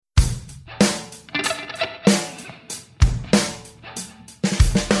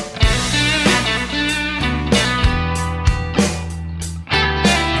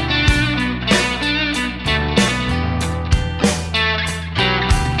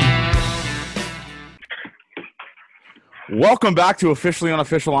Welcome back to Officially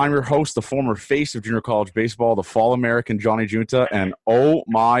Unofficial. I'm your host, the former face of junior college baseball, the Fall American Johnny Junta, and oh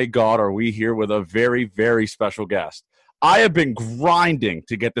my God, are we here with a very, very special guest. I have been grinding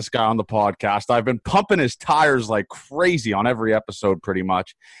to get this guy on the podcast. I've been pumping his tires like crazy on every episode pretty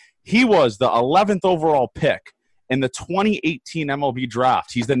much. He was the 11th overall pick in the 2018 MLB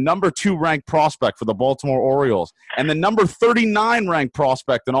draft. He's the number 2 ranked prospect for the Baltimore Orioles and the number 39 ranked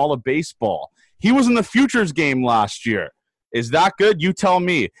prospect in all of baseball. He was in the Futures game last year. Is that good? You tell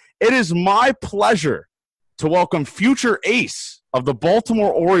me. It is my pleasure to welcome future ace of the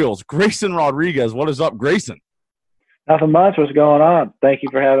Baltimore Orioles, Grayson Rodriguez. What is up, Grayson? Nothing much. What's going on? Thank you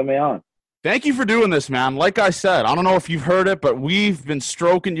for having me on. Thank you for doing this, man. Like I said, I don't know if you've heard it, but we've been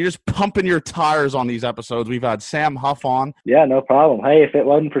stroking. You're just pumping your tires on these episodes. We've had Sam Huff on. Yeah, no problem. Hey, if it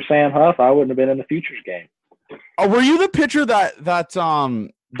wasn't for Sam Huff, I wouldn't have been in the Futures game. Oh, were you the pitcher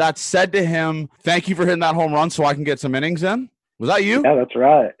that said to him, "Thank you for hitting that home run so I can get some innings in"? Was that you? Yeah, that's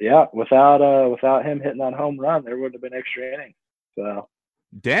right. Yeah, without him hitting that home run, there wouldn't have been extra innings. So,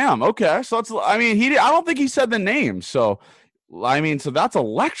 damn. Okay, so I don't think he said the name. So, so that's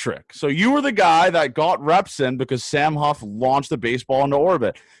electric. So you were the guy that got reps in because Sam Huff launched the baseball into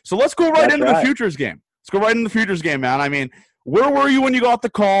orbit. So let's go right into the Futures game. Let's go right into the Futures game, man. I mean, where were you when you got the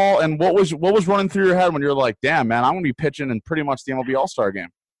call, and what was running through your head when you're like, damn, man, I'm going to be pitching in pretty much the MLB All-Star game?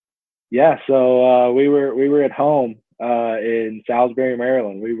 Yeah, so we were at home in Salisbury,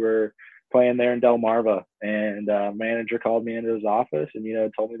 Maryland. We were playing there in Delmarva, and manager called me into his office and,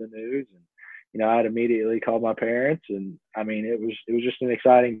 told me the news. And, I'd immediately called my parents, and I mean, it was just an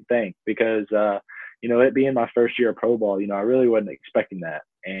exciting thing because, it being my first year of pro ball, I really wasn't expecting that.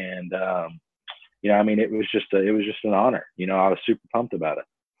 And, it was just an honor. I was super pumped about it.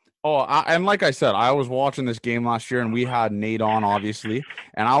 Oh, and like I said, I was watching this game last year, and we had Nate on, obviously.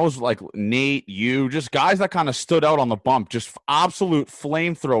 And I was like, Nate, you, just guys that kind of stood out on the bump, just absolute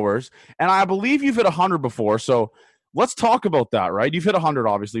flamethrowers. And I believe you've hit 100 before, so let's talk about that, right? You've hit 100,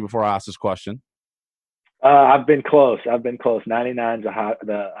 obviously, before I ask this question. I've been close. 99 is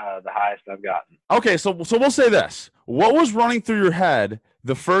the highest I've gotten. Okay, so we'll say this. What was running through your head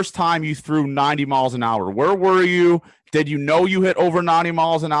the first time you threw 90 miles an hour? Where were you? Did you know you hit over 90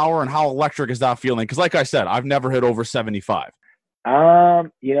 miles an hour, and how electric is that feeling? Because like I said, I've never hit over 75.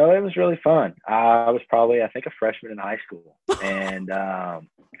 It was really fun. I was probably, I think, a freshman in high school. And,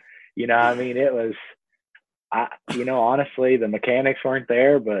 it was, honestly, the mechanics weren't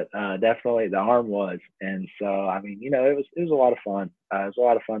there, but definitely the arm was. And so, it was a lot of fun. It was a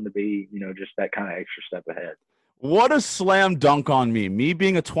lot of fun to be, just that kind of extra step ahead. What a slam dunk on me. Me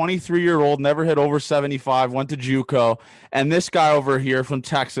being a 23-year-old, never hit over 75, went to JUCO, and this guy over here from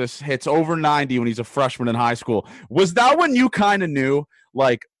Texas hits over 90 when he's a freshman in high school. Was that when you kind of knew,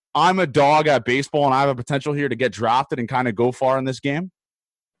 like, I'm a dog at baseball and I have a potential here to get drafted and kind of go far in this game?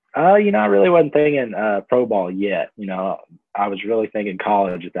 I really wasn't thinking pro ball yet. I was really thinking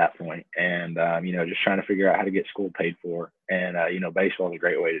college at that point, and, just trying to figure out how to get school paid for. And, baseball is a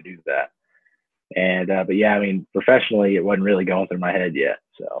great way to do that. And, but yeah, professionally, it wasn't really going through my head yet.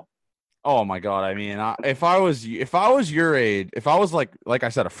 So. Oh my God. If I was your age, if I was like I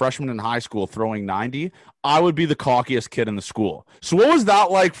said, a freshman in high school throwing 90, I would be the cockiest kid in the school. So what was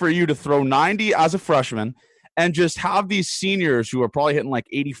that like for you to throw 90 as a freshman and just have these seniors who are probably hitting like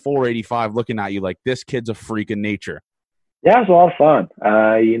 84, 85 looking at you like, this kid's a freak in nature? Yeah, it was a lot of fun.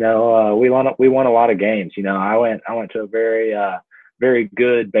 We won a lot of games. I went to a very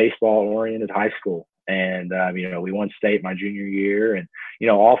good baseball-oriented high school. And, we won state my junior year. And,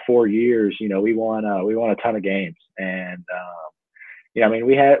 all 4 years, we won a ton of games. And,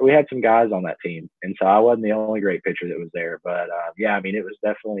 we had some guys on that team. And so I wasn't the only great pitcher that was there. But, it was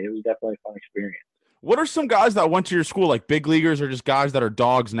definitely a fun experience. What are some guys that went to your school, like big leaguers or just guys that are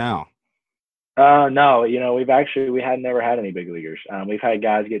dogs now? No, we had never had any big leaguers. We've had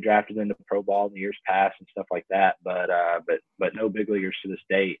guys get drafted into pro ball in the years past and stuff like that, but no big leaguers to this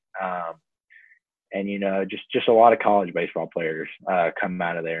date. And just a lot of college baseball players come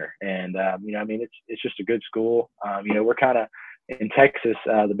out of there. And it's just a good school. We're kind of in Texas.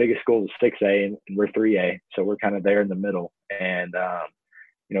 The biggest school is 6A, and we're 3A, so we're kind of there in the middle. And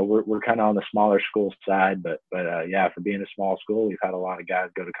we're kind of on the smaller school side, but for being a small school, we've had a lot of guys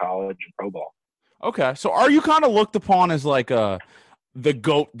go to college and pro ball. Okay, so are you kind of looked upon as like the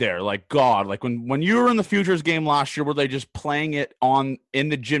GOAT there, like God? Like when you were in the Futures game last year, were they just playing it in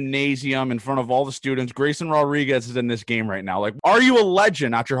the gymnasium in front of all the students? Grayson Rodriguez is in this game right now. Like, are you a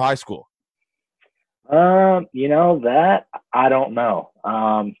legend at your high school? That I don't know.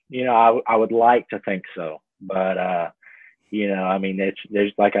 I would like to think so, but I mean,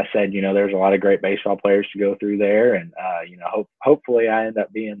 there's like I said, there's a lot of great baseball players to go through there, and hopefully I end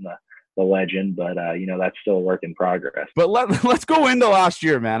up being the legend, but that's still a work in progress. But let's go into last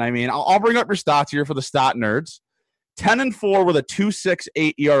year, man. I mean, I'll bring up your stats here for the stat nerds. 10-4 with a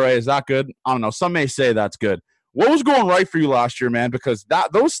 2.68 ERA. Is that good? I don't know. Some may say that's good. What was going right for you last year, man? Because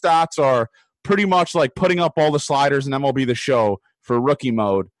those stats are pretty much like putting up all the sliders in MLB The Show for rookie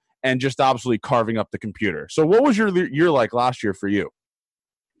mode and just absolutely carving up the computer. So what was your year like last year for you?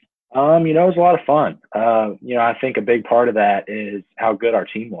 It was a lot of fun. I think a big part of that is how good our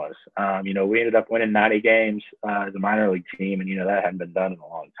team was. We ended up winning 90 games as a minor league team, and, that hadn't been done in a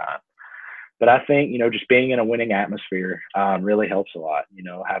long time. But I think, just being in a winning atmosphere really helps a lot,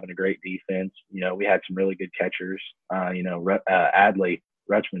 having a great defense. We had some really good catchers. Adley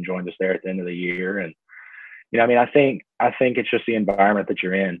Rutschman joined us there at the end of the year. And, I think it's just the environment that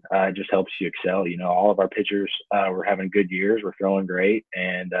you're in. It just helps you excel. All of our pitchers were having good years. We're throwing great.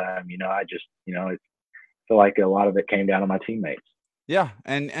 And, I feel like a lot of it came down to my teammates. Yeah.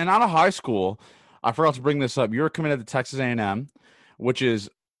 And out of high school, I forgot to bring this up. You were committed to Texas A&M, which is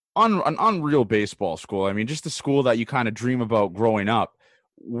an unreal baseball school. I mean, just the school that you kind of dream about growing up.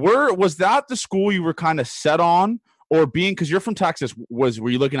 Was that the school you were kind of set on, or because you're from Texas, were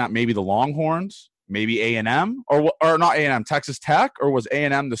you looking at maybe the Longhorns, maybe A&M, or not A&M, Texas Tech, or was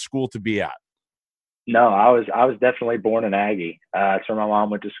A&M the school to be at? No, I was definitely born an Aggie. That's where my mom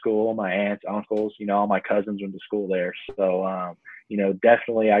went to school, my aunts, uncles, all my cousins went to school there. So,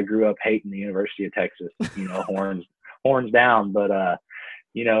 definitely I grew up hating the University of Texas, horns down, but,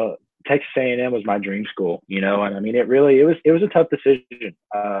 Texas A&M was my dream school, and I mean, it was a tough decision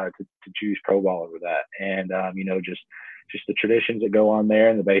to choose pro ball over that. And, just the traditions that go on there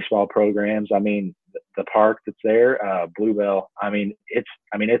and the baseball programs. I mean, the park that's there, Bluebell, it's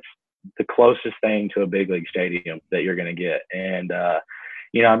the closest thing to a big league stadium that you're going to get. And,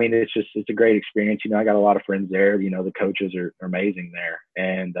 it's a great experience. I got a lot of friends there. The coaches are amazing there.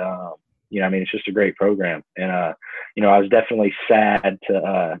 And, it's just a great program. And, I was definitely sad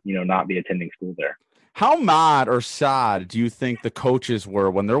to, not be attending school there. How mad or sad do you think the coaches were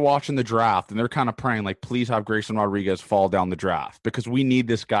when they're watching the draft and they're kind of praying, like, please have Grayson Rodriguez fall down the draft because we need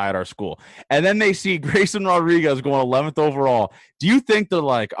this guy at our school? And then they see Grayson Rodriguez going 11th overall. Do you think they're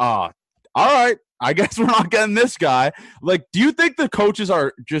like, all right, I guess we're not getting this guy? Like, do you think the coaches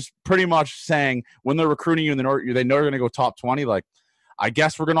are just pretty much saying when they're recruiting you and they know you're going to go top 20, like, I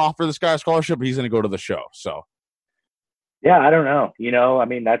guess we're going to offer this guy a scholarship, but he's going to go to the show? So. Yeah, I don't know.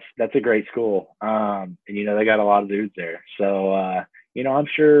 That's a great school. And, they got a lot of dudes there. So, I'm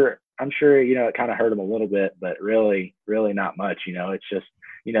sure, it kind of hurt them a little bit, but really, really not much. It's just,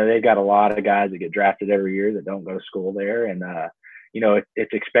 they've got a lot of guys that get drafted every year that don't go to school there. And,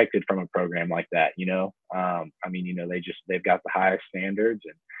 it's expected from a program like that, they've got the highest standards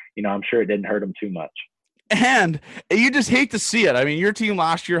and, I'm sure it didn't hurt them too much. And you just hate to see it. I mean, your team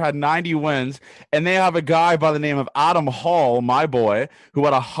last year had 90 wins, and they have a guy by the name of Adam Hall, my boy, who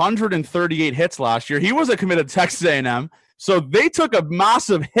had 138 hits last year. He wasn't committed to Texas A&M, so they took a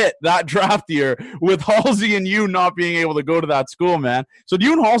massive hit that draft year with Halsey and you not being able to go to that school, man. So do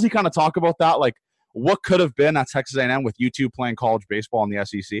you and Halsey kind of talk about that, like what could have been at Texas A&M with you two playing college baseball in the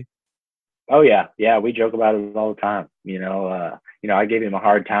SEC? Oh yeah, we joke about it all the time. I gave him a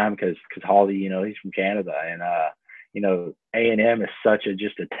hard time because Halsey, he's from Canada, and A&M is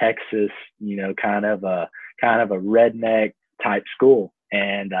just a Texas, kind of a redneck type school,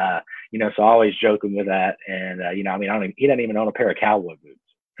 and so I always joke him with that, and he doesn't even own a pair of cowboy boots,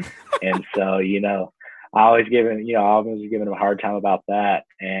 and so I always give him, giving him a hard time about that,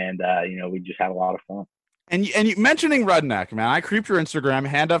 and we just had a lot of fun. And you mentioning redneck, man, I creeped your Instagram,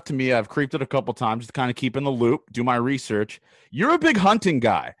 hand up to me. I've creeped it a couple times to kind of keep in the loop, do my research. You're a big hunting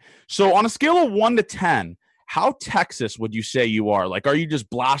guy. So on a scale of 1 to 10, how Texas would you say you are? Like, are you just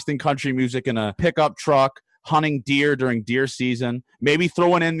blasting country music in a pickup truck, hunting deer during deer season, maybe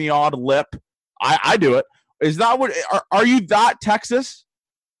throwing in the odd lip? I do it. Is that what, are you that Texas?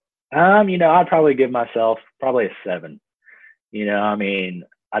 I'd probably give myself probably a 7.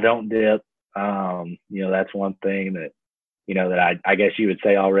 I don't dip. That's one thing that, that I guess you would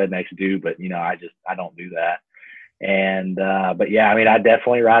say all rednecks do, but, I don't do that. And, but yeah, I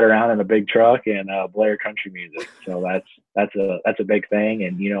definitely ride around in a big truck and, blare country music. So that's a big thing.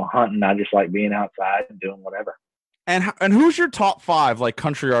 And, hunting, I just like being outside and doing whatever. And who's your top 5 like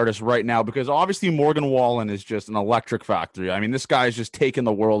country artists right now? Because obviously Morgan Wallen is just an electric factory. This guy is just taking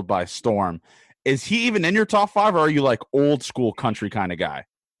the world by storm. Is he even in your top 5, or are you like old school country kind of guy?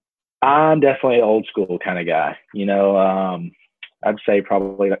 I'm definitely an old school kind of guy. I'd say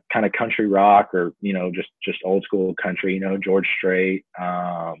probably kind of country rock or, just old school country, George Strait.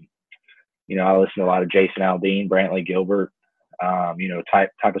 I listen to a lot of Jason Aldean, Brantley Gilbert,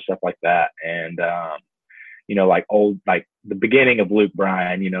 type of stuff like that. And, like like the beginning of Luke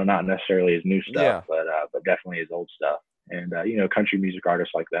Bryan, not necessarily his new stuff, Yeah. but definitely his old stuff. And, country music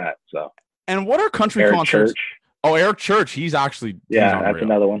artists like that. So. And what are country Eric concerts? Church. Oh, Eric Church. He's unreal. That's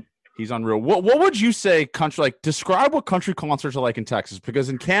another one. He's unreal. What would you say country, like, describe what country concerts are like in Texas? Because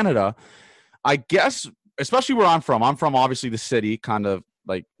in Canada, I guess, especially where I'm from obviously the city, kind of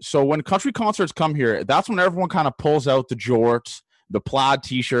like, so when country concerts come here, that's when everyone kind of pulls out the jorts, the plaid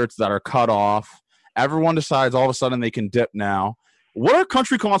t-shirts that are cut off. Everyone decides all of a sudden they can dip now. What are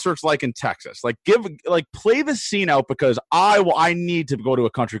country concerts like in Texas? Like, play the scene out, because I need to go to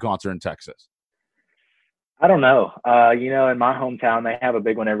a country concert in Texas. I don't know. In my hometown, they have a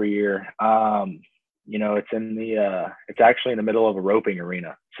big one every year. It's actually in the middle of a roping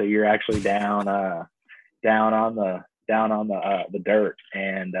arena. So you're actually down on the dirt.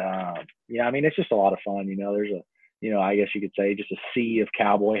 And, it's just a lot of fun. There's I guess you could say just a sea of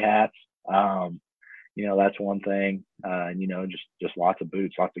cowboy hats. That's one thing. Just lots of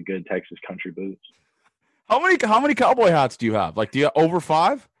boots, lots of good Texas country boots. How many cowboy hats do you have? Like, do you have over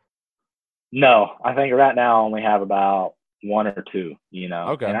 5? No, I think right now I only have about 1 or 2,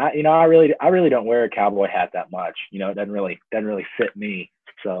 Okay. And I really don't wear a cowboy hat that much. It doesn't really fit me.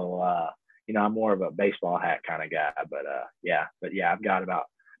 So, I'm more of a baseball hat kind of guy, but I've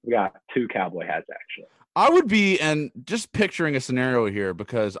got 2 cowboy hats actually. I would be, and just picturing a scenario here,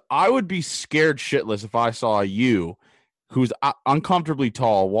 because I would be scared shitless if I saw you, who's uncomfortably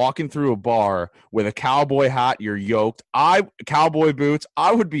tall, walking through a bar with a cowboy hat, you're yoked, cowboy boots.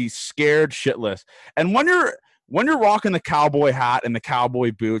 I would be scared shitless. And when you're rocking the cowboy hat and the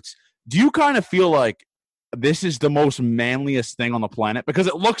cowboy boots, do you kind of feel like this is the most manliest thing on the planet? Because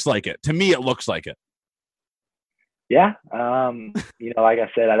it looks like it. To me, it looks like it. Yeah. Like I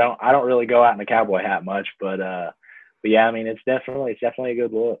said, I don't really go out in a cowboy hat much, but yeah, it's definitely a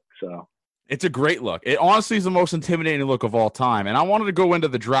good look. So. It's a great look. It honestly is the most intimidating look of all time. And I wanted to go into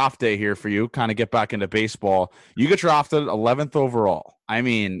the draft day here for you, kind of get back into baseball. You get drafted 11th overall.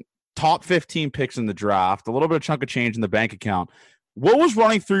 Top 15 picks in the draft, a little bit of chunk of change in the bank account. What was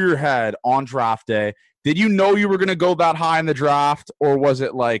running through your head on draft day? Did you know you were going to go that high in the draft, or was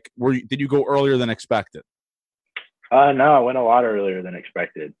it like, did you go earlier than expected? No, I went a lot earlier than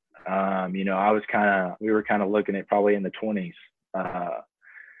expected. We were kind of looking at probably in the 20s.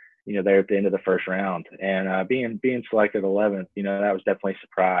 There at the end of the first round, and being selected 11th, that was definitely a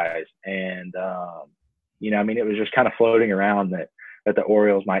surprise. And it was just kind of floating around that the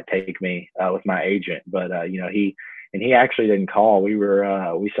Orioles might take me with my agent, but he actually didn't call.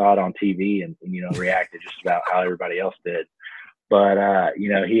 We saw it on TV and reacted just about how everybody else did. But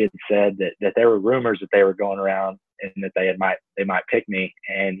he had said that there were rumors that they were going around and that they might pick me,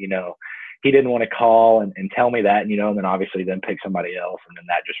 and he didn't want to call and tell me that, and then obviously then pick somebody else, and then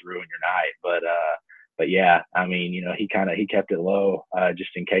that just ruined your night. But yeah, he kept it low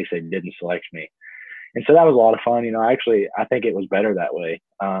just in case they didn't select me. And so that was a lot of fun. I think it was better that way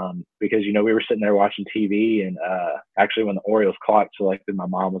because, we were sitting there watching TV, and actually when the Orioles clock selected, my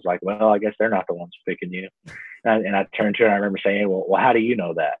mom was like, well, I guess they're not the ones picking you. And I turned to her and I remember saying, well, how do you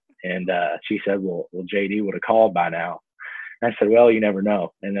know that? And she said, well, JD would have called by now. I said, well, you never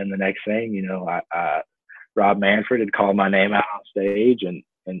know. And then the next thing, Rob Manfred had called my name out on stage, and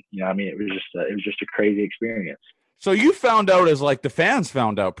it was just a crazy experience. So you found out as like the fans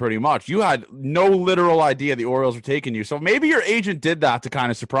found out pretty much. You had no literal idea the Orioles were taking you. So maybe your agent did that to kind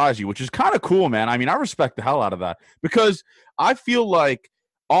of surprise you, which is kind of cool, man. I respect the hell out of that, because I feel like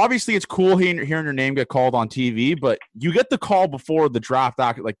obviously it's cool hearing your name get called on TV, but you get the call before the draft,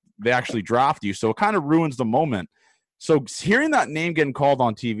 like they actually draft you. So it kind of ruins the moment. So hearing that name getting called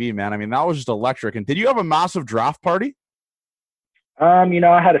on TV, man, that was just electric. And did you have a massive draft party? I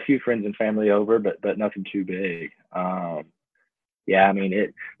had a few friends and family over, but nothing too big. There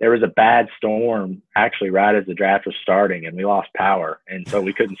was a bad storm actually right as the draft was starting, and we lost power, and so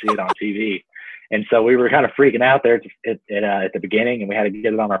we couldn't see it on TV. And so we were kind of freaking out there at the beginning, and we had to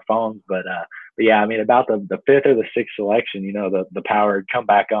get it on our phones. But yeah, about the 5th or the 6th selection, the power had come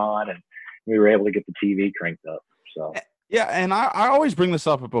back on, and we were able to get the TV cranked up. So yeah, and I always bring this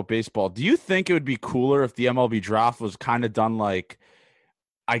up about baseball. Do you think it would be cooler if the MLB draft was kind of done like,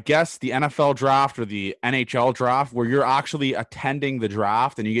 I guess, the NFL draft or the NHL draft, where you're actually attending the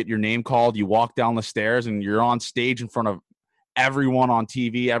draft and you get your name called, you walk down the stairs and you're on stage in front of everyone on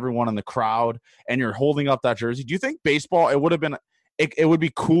TV, everyone in the crowd, and you're holding up that jersey? Do you think baseball, it would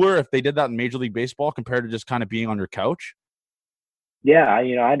be cooler if they did that in Major League Baseball compared to just kind of being on your couch?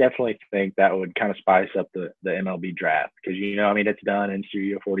 I definitely think that would kind of spice up the MLB draft because, I mean, it's done in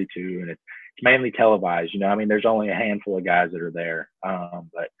Studio 42 and it's mainly televised. I mean, there's only a handful of guys that are there.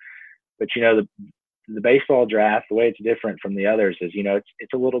 But the baseball draft, the way it's different from the others is,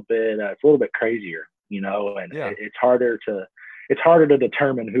 it's a little bit crazier, and Yeah. it's harder to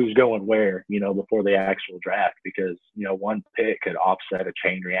determine who's going where, before the actual draft because, one pick could offset a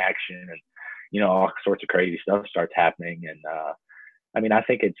chain reaction and, all sorts of crazy stuff starts happening. And, I mean, I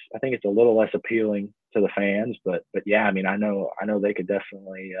think it's a little less appealing to the fans, but yeah, I mean, I know they could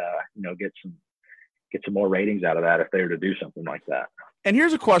definitely, get some more ratings out of that if they were to do something like that. And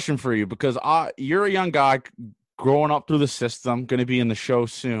here's a question for you because you're a young guy growing up through the system, going to be in the show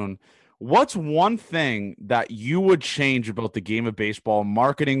soon. What's one thing that you would change about the game of baseball,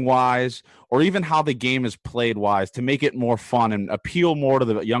 marketing wise, or even how the game is played wise, to make it more fun and appeal more to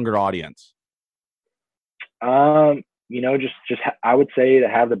the younger audience? Just I would say to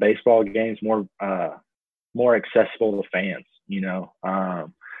have the baseball games more accessible to fans.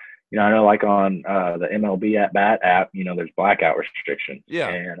 I know like on the MLB at Bat app, there's blackout restrictions. Yeah.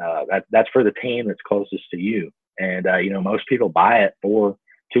 And that's for the team that's closest to you. And most people buy it to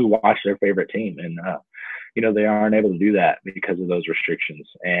watch their favorite team, and they aren't able to do that because of those restrictions.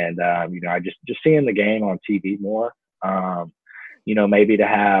 And I just seeing the game on TV more. Maybe to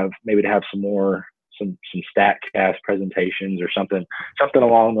have some more some StatCast presentations or something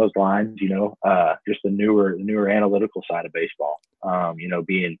along those lines. Just the newer analytical side of baseball.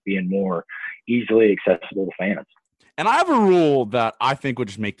 Being more easily accessible to fans. And I have a rule that I think would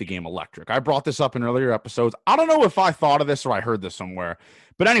just make the game electric. I brought this up in earlier episodes. I don't know if I thought of this or I heard this somewhere.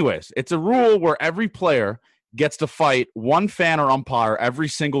 But anyways, it's a rule where every player gets to fight one fan or umpire every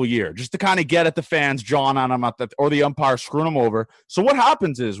single year just to kind of get at the fans, jawing on them or the umpire screwing them over. So what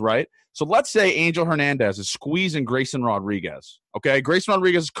happens is, right? So let's say Angel Hernandez is squeezing Grayson Rodriguez. Okay, Grayson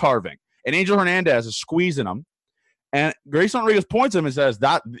Rodriguez is carving, and Angel Hernandez is squeezing him. And Grayson Rodriguez points him and says,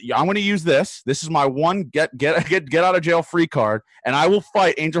 "That I'm going to use this. This is my one get out of jail free card, and I will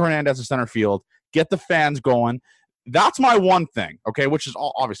fight Angel Hernandez in center field. Get the fans going." That's my one thing, okay, which is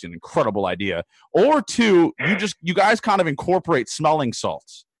obviously an incredible idea. Or two, you guys kind of incorporate smelling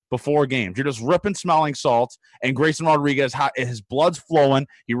salts before games. You're just ripping smelling salts, and Grayson Rodriguez, his blood's flowing.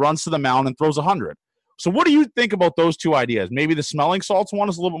 He runs to the mound and throws 100. So what do you think about those two ideas? Maybe the smelling salts one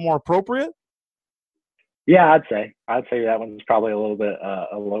is a little bit more appropriate? Yeah, I'd say that one's probably a little bit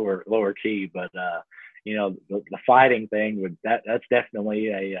a lower key, but the fighting thing that's definitely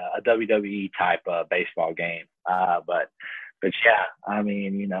a WWE type baseball game. But yeah, I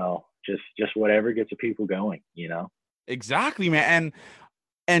mean, just whatever gets the people going, Exactly, man.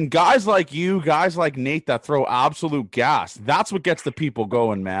 And guys like you, guys like Nate that throw absolute gas, that's what gets the people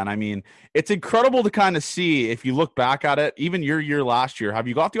going, man. I mean, it's incredible to kind of see if you look back at it, even your year last year, have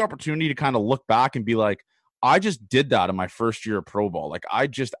you got the opportunity to kind of look back and be like, I just did that in my first year of pro ball. Like I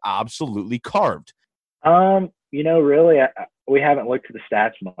just absolutely carved. Really, we haven't looked at the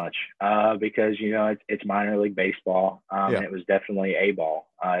stats much because it's minor league baseball. And it was definitely A ball.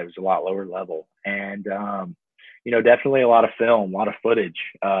 It was a lot lower level, and definitely a lot of film, a lot of footage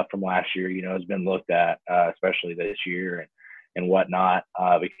from last year. Has been looked at, especially this year and whatnot.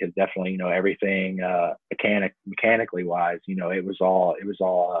 Because definitely everything mechanically wise, it was all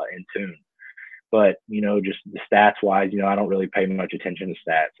in tune. But just the stats wise, I don't really pay much attention to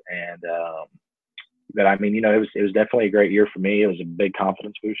stats, and but I mean, it was definitely a great year for me. It was a big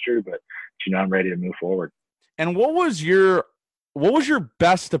confidence booster, but I'm ready to move forward. And what was your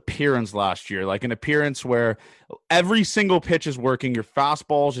best appearance last year? Like an appearance where every single pitch is working, your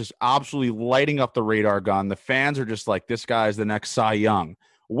fastball is just absolutely lighting up the radar gun. The fans are just like, this guy is the next Cy Young.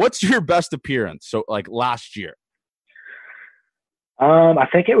 What's your best appearance? So like last year? I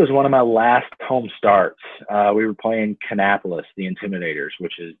think it was one of my last home starts. We were playing Kannapolis, the Intimidators,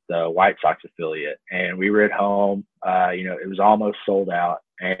 which is the White Sox affiliate, and we were at home. It was almost sold out,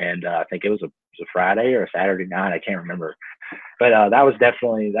 and I think it was a Friday or a Saturday night. I can't remember, but that was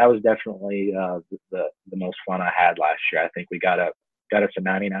definitely the most fun I had last year. I think we got up to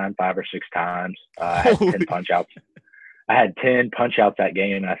 99 5 or 6 times. I had 10 punch outs. I had 10 punch outs that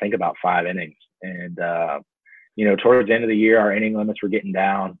game, and I think about 5 innings, and towards the end of the year, our inning limits were getting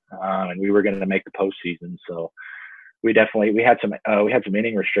down, and we were going to make the postseason. So we had some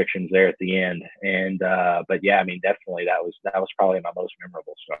inning restrictions there at the end, and but yeah, I mean, definitely that was probably my most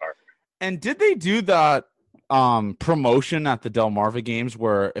memorable start. And did they do that promotion at the Delmarva games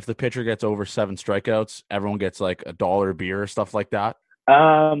where if the pitcher gets over 7 strikeouts, everyone gets like $1 beer or stuff like that?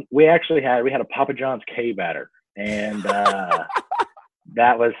 We had a Papa John's K batter, and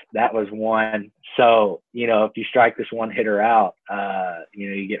that was one. So, if you strike this one hitter out,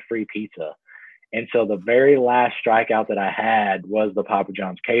 you get free pizza. And so the very last strikeout that I had was the Papa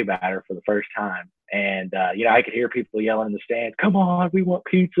John's K batter for the first time. And, I could hear people yelling in the stands, come on, we want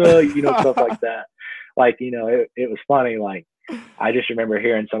pizza, stuff like that. Like, it was funny. Like, I just remember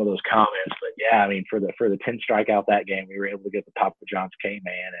hearing some of those comments. But yeah, I mean, for the 10 strikeout that game, we were able to get the Papa John's K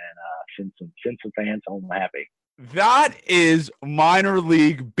man and send some fans home happy. That is minor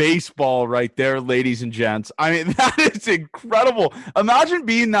league baseball right there, ladies and gents. I mean, that is incredible. Imagine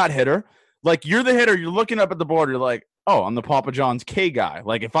being that hitter. Like, you're the hitter, you're looking up at the board, you're like, oh, I'm the Papa John's K guy.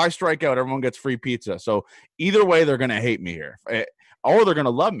 Like, if I strike out, everyone gets free pizza. So either way, they're going to hate me here. Or they're going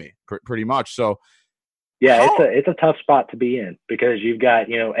to love me, pretty much. So, yeah, it's a tough spot to be in because you've got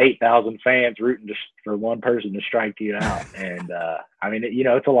 8,000 fans rooting just for one person to strike you out, and I mean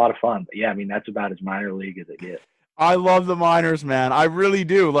it's a lot of fun. But yeah, I mean that's about as minor league as it gets. I love the minors, man. I really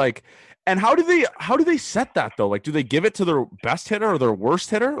do. Like, and how do they set that though? Like, do they give it to their best hitter or their worst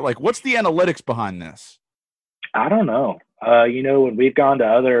hitter? Like, what's the analytics behind this? I don't know. When we've gone to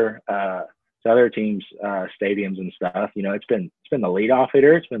other teams' stadiums and stuff, it's been the leadoff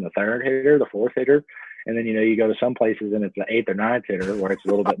hitter, it's been the third hitter, the fourth hitter. And then, you go to some places and it's the eighth or ninth hitter where it's a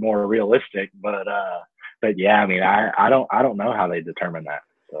little bit more realistic. But yeah, I mean, I don't know how they determine that.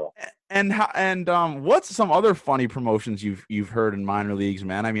 So. And what's some other funny promotions you've heard in minor leagues,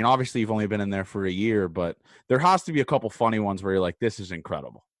 man? I mean, obviously you've only been in there for a year, but there has to be a couple funny ones where you're like, this is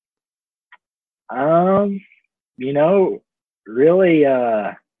incredible. Really,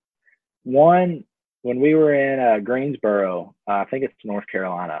 one. When we were in Greensboro, I think it's North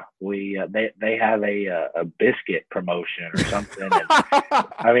Carolina, they have a biscuit promotion or something. And,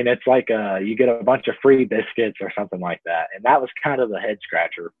 I mean, it's like you get a bunch of free biscuits or something like that. And that was kind of the head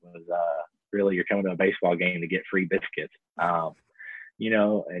scratcher. Was really you're coming to a baseball game to get free biscuits, and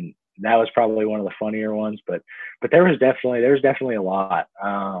that was probably one of the funnier ones. But there was definitely a lot.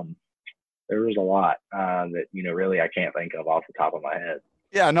 There was a lot that really I can't think of off the top of my head.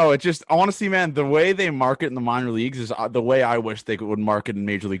 Yeah, no, I want to see, man, the way they market in the minor leagues is the way I wish they would market in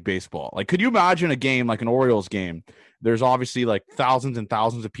Major League Baseball. Like, could you imagine a game like an Orioles game? There's obviously like thousands and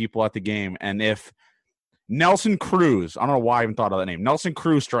thousands of people at the game. And if Nelson Cruz, I don't know why I even thought of that name, Nelson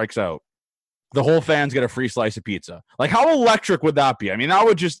Cruz strikes out, the whole fans get a free slice of pizza. Like, how electric would that be? I mean, that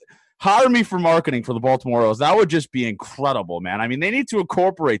would just hire me for marketing for the Baltimore Orioles. That would just be incredible, man. I mean, they need to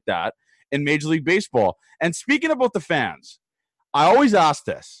incorporate that in Major League Baseball. And speaking about the fans, I always ask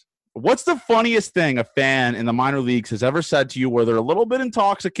this. What's the funniest thing a fan in the minor leagues has ever said to you where they're a little bit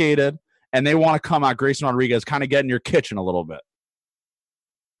intoxicated and they want to come at Grayson Rodriguez, kind of get in your kitchen a little bit?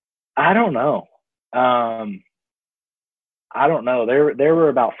 I don't know. I don't know. There were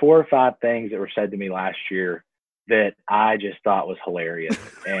about 4 or 5 things that were said to me last year that I just thought was hilarious.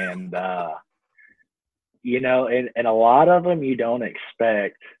 And, and a lot of them you don't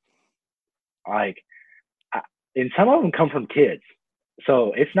expect, like, and some of them come from kids,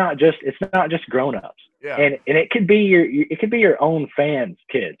 so it's not just grown-ups. Yeah. And it could be your own fans'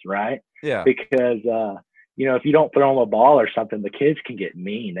 kids, right? Yeah. Because if you don't throw them a ball or something, the kids can get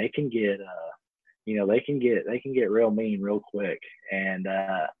mean. They can get they can get real mean real quick. And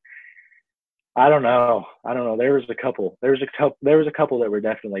I don't know. There was a couple that were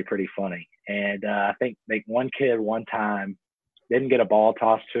definitely pretty funny. And I think like one kid one time didn't get a ball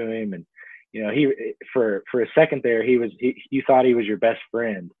tossed to him, and he for a second there you thought he was your best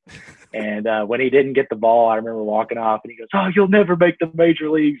friend. And when he didn't get the ball, I remember walking off and he goes, "Oh, you'll never make the major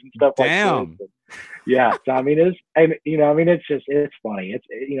leagues," and stuff Damn. like that. Yeah. So I mean, it's funny.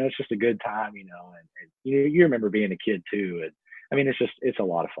 It's just a good time, and you remember being a kid too. And I mean, it's a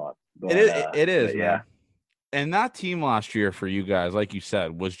lot of fun. But, it is, yeah. man. And that team last year for you guys, like you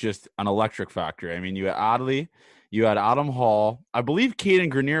said, was just an electric factory. I mean, you had Adley, you had Adam Hall. I believe Caden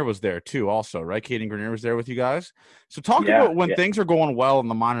Grenier was there too also, right? Caden Grenier was there with you guys. So talk about when things are going well in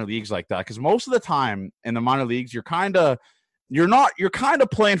the minor leagues like that, because most of the time in the minor leagues, you're kind of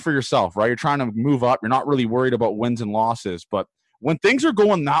playing for yourself, right? You're trying to move up. You're not really worried about wins and losses. But when things are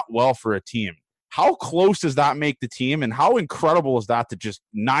going that well for a team, how close does that make the team, and how incredible is that to just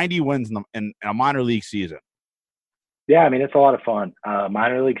 90 wins in a minor league season? Yeah, I mean, it's a lot of fun.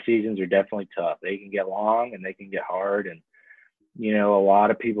 Minor league seasons are definitely tough. They can get long and they can get hard. And, a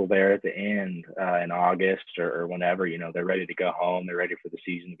lot of people there at the end in August or whenever, they're ready to go home. They're ready for the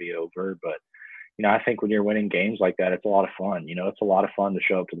season to be over. But, I think when you're winning games like that, it's a lot of fun. It's a lot of fun to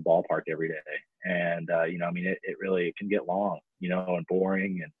show up to the ballpark every day. And, I mean, it really can get long, and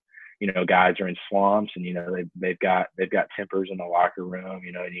boring. And, guys are in slumps and, they've got tempers in the locker room,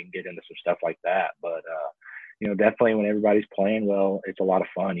 and you can get into some stuff like that. But, definitely when everybody's playing well, it's a lot of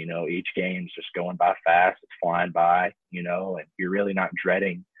fun. Each game's just going by fast. It's flying by, and you're really not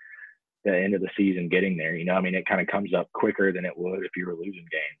dreading the end of the season getting there. It kind of comes up quicker than it would if you were losing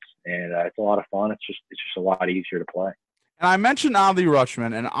games. And it's a lot of fun. It's just a lot easier to play. And I mentioned Adley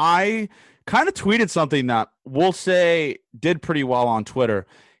Rutschman, and I kind of tweeted something that we'll say did pretty well on Twitter.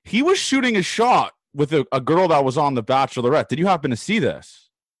 He was shooting a shot with a girl that was on The Bachelorette. Did you happen to see this?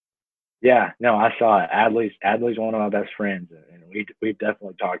 Yeah, no, I saw it. Adley's one of my best friends, and we've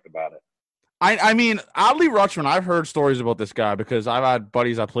definitely talked about it. I mean, Adley Rutschman, I've heard stories about this guy because I've had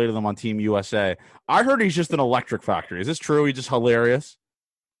buddies that played with him on Team USA. I heard he's just an electric factory. Is this true? He's just hilarious?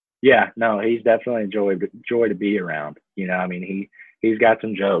 Yeah, no, he's definitely a joy to be around. He's got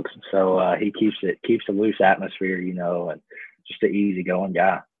some jokes, so he keeps a loose atmosphere, and just an easygoing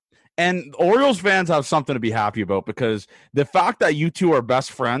guy. And Orioles fans have something to be happy about because the fact that you two are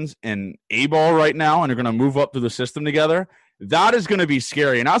best friends in A-ball right now and are going to move up through the system together, that is going to be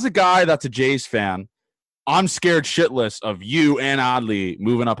scary. And as a guy that's a Jays fan, I'm scared shitless of you and Adley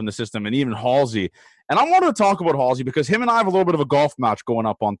moving up in the system, and even Halsey. And I wanted to talk about Halsey because him and I have a little bit of a golf match going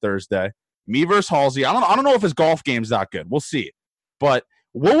up on Thursday. Me versus Halsey. I don't know if his golf game's that good. We'll see. But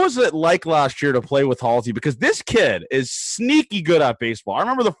what was it like last year to play with Halsey? Because this kid is sneaky good at baseball. I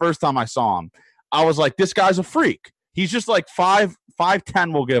remember the first time I saw him, I was like, this guy's a freak. He's just like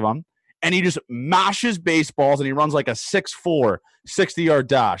 5'10", we'll give him. And he just mashes baseballs, and he runs like a 6'4", 60-yard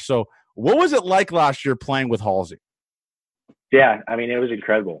dash. So what was it like last year playing with Halsey? Yeah, it was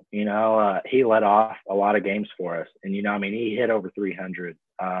incredible. He led off a lot of games for us. And, he hit over 300.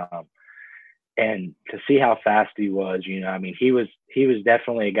 And to see how fast he was, he was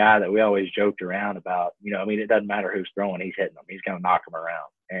definitely a guy that we always joked around about. It doesn't matter who's throwing, he's hitting them. He's going to knock them around.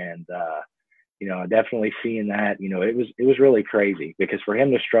 And, definitely seeing that, it was really crazy because for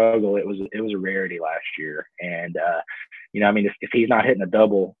him to struggle, it was a rarity last year. And, if he's not hitting a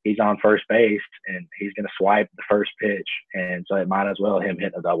double, he's on first base and he's going to swipe the first pitch. And so it might as well him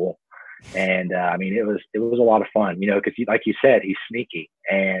hitting a double. And, it was a lot of fun, because like you said, he's sneaky.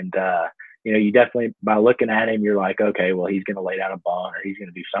 And, you definitely, by looking at him, you're like, okay, well, he's going to lay down a bunt or he's going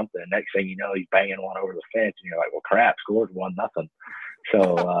to do something. Next thing you know, he's banging one over the fence, and you're like, well, crap, scored 1-0.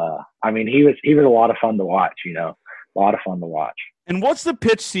 So, he was a lot of fun to watch, a lot of fun to watch. And what's the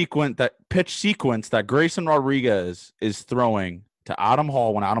pitch sequence that Grayson Rodriguez is throwing to Adam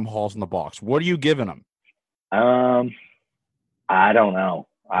Hall when Adam Hall's in the box? What are you giving him? I don't know.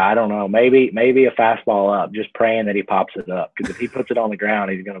 Maybe a fastball up, just praying that he pops it up. Because if he puts it on the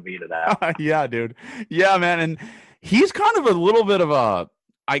ground, he's going to beat it out. Yeah, dude. Yeah, man. And he's kind of a little bit of a,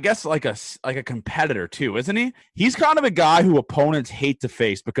 I guess, like a competitor too, isn't he? He's kind of a guy who opponents hate to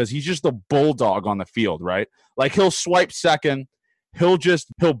face because he's just a bulldog on the field, right? Like he'll swipe second. He'll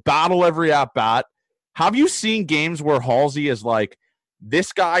battle every at bat. Have you seen games where Halsey is like,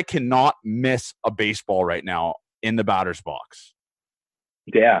 this guy cannot miss a baseball right now in the batter's box?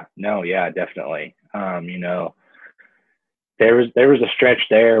 Yeah, no, yeah, definitely. There was a stretch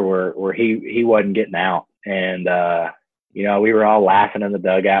there where he wasn't getting out, and we were all laughing in the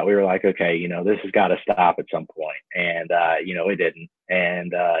dugout. We were like, okay, this has got to stop at some point, and it didn't,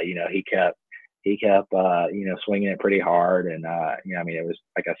 and he kept swinging it pretty hard, and it was,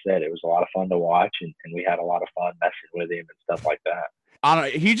 like I said, it was a lot of fun to watch, and we had a lot of fun messing with him and stuff like that.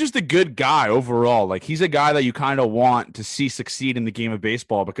 He's just a good guy overall. Like he's a guy that you kind of want to see succeed in the game of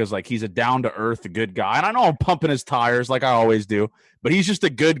baseball because like he's a down to earth, good guy. And I know I'm pumping his tires like I always do, but he's just a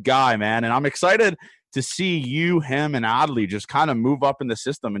good guy, man. And I'm excited to see him, and Adley just kind of move up in the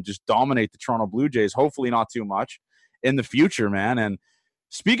system and just dominate the Toronto Blue Jays. Hopefully not too much in the future, man. And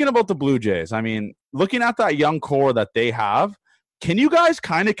speaking about the Blue Jays, looking at that young core that they have, can you guys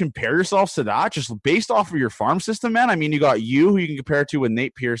kind of compare yourselves to that just based off of your farm system, man? You got who you can compare it to with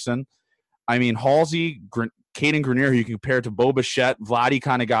Nate Pearson. Halsey, Caden Grenier, who you can compare to Bo Bichette, Vladdy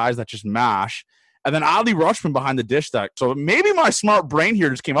kind of guys that just mash. And then Adley Rutschman behind the dish deck. So maybe my smart brain here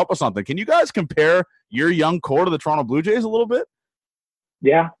just came up with something. Can you guys compare your young core to the Toronto Blue Jays a little bit?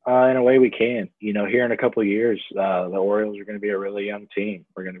 Yeah, in a way we can. Here in a couple of years, the Orioles are going to be a really young team.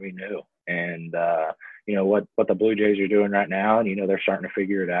 We're going to be new. And, what the Blue Jays are doing right now, and, they're starting to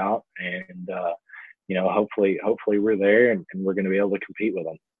figure it out. And, hopefully we're there and we're going to be able to compete with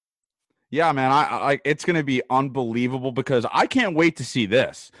them. Yeah, man, I it's going to be unbelievable because I can't wait to see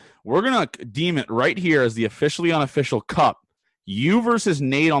this. We're going to deem it right here as the officially unofficial cup. You versus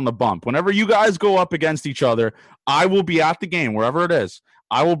Nate on the bump. Whenever you guys go up against each other, I will be at the game, wherever it is.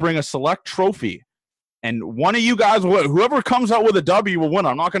 I will bring a select trophy. And one of you guys, whoever comes out with a W will win.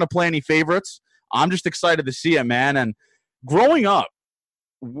 I'm not going to play any favorites. I'm just excited to see it, man. And growing up,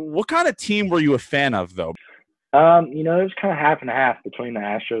 what kind of team were you a fan of, though? It was kind of half and half between the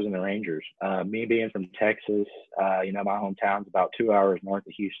Astros and the Rangers. Me being from Texas, my hometown's about 2 hours north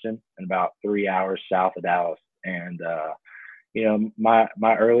of Houston and about 3 hours south of Dallas. And my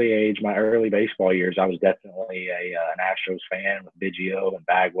early age, my early baseball years, I was definitely an Astros fan with Biggio and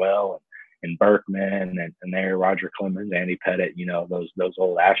Bagwell and Berkman and there Roger Clemens, Andy Pettit, those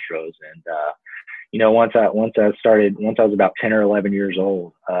old Astros. And once I was about 10 or 11 years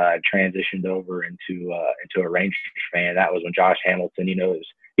old, I transitioned over into a Rangers fan. That was when Josh Hamilton,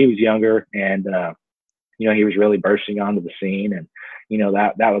 he was younger and he was really bursting onto the scene, and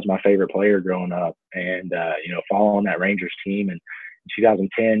that was my favorite player growing up. And following that Rangers team in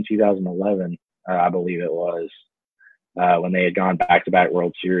 2010, 2011, I believe it was, when they had gone back-to-back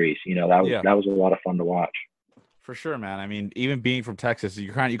World Series. That was a lot of fun to watch. For sure, man. I mean, even being from Texas,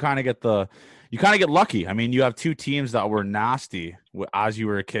 you kind of get lucky. I mean, you have two teams that were nasty as you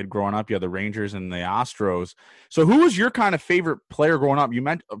were a kid growing up. You had the Rangers and the Astros. So, who was your kind of favorite player growing up? You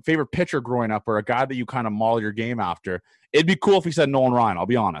meant favorite pitcher growing up, or a guy that you kind of model your game after? It'd be cool if he said Nolan Ryan. I'll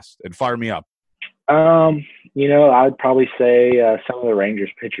be honest. It'd fire me up. I'd probably say some of the Rangers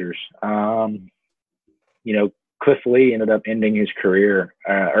pitchers. Cliff Lee ended up ending his career,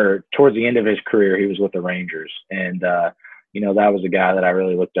 or towards the end of his career, he was with the Rangers. And, that was a guy that I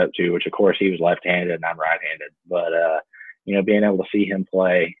really looked up to, which of course he was left-handed and I'm right-handed. But, being able to see him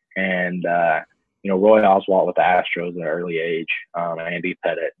play and, Roy Oswalt with the Astros at an early age, Andy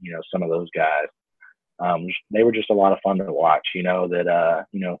Pettit, some of those guys, they were just a lot of fun to watch, when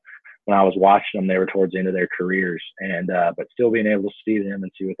I was watching them, they were towards the end of their careers, and but still being able to see them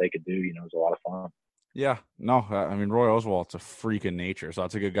and see what they could do, was a lot of fun. Yeah, no, I mean, Roy Oswalt's a freak in nature, so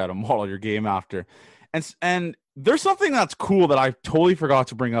that's a good guy to model your game after. And there's something that's cool that I totally forgot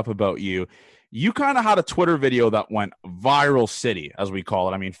to bring up about you. You kind of had a Twitter video that went viral city, as we call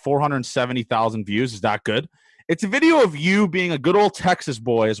it. I mean, 470,000 views. Is that good? It's a video of you being a good old Texas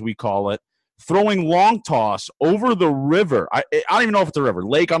boy, as we call it, throwing long toss over the river. I don't even know if it's a river,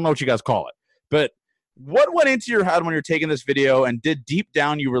 lake. I don't know what you guys call it. But what went into your head when you're taking this video, and did deep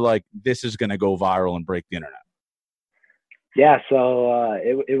down you were like, this is going to go viral and break the internet? Yeah, so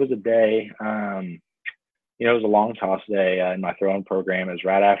it was a day. It was a long toss day in my throwing program. It was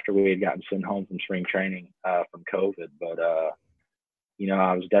right after we had gotten sent home from spring training from COVID. But, I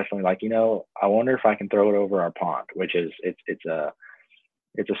was definitely like, I wonder if I can throw it over our pond, which is it's a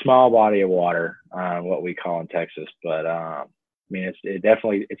small body of water, what we call in Texas. But it's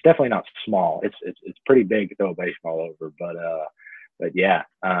definitely not small. It's pretty big to throw a baseball over. But yeah,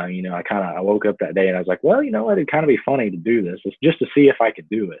 I woke up that day and I was like, well, it'd kind of be funny to do this. It's just to see if I could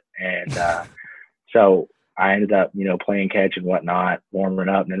do it. And so I ended up, playing catch and whatnot, warming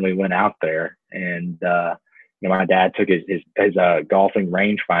up, and then we went out there. And my dad took his golfing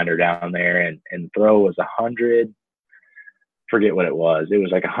rangefinder down there, and the throw was 100. Forget what it was. It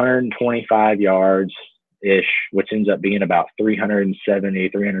was like 125 yards ish, which ends up being about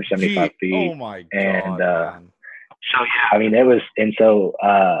 375 feet. Oh my God. And so yeah, it was, and so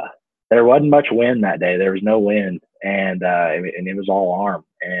there wasn't much wind that day. There was no wind, and it was all arm.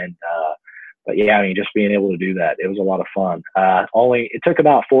 And but yeah, just being able to do that, it was a lot of fun. It took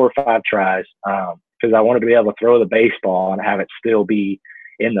about 4 or 5 tries because I wanted to be able to throw the baseball and have it still be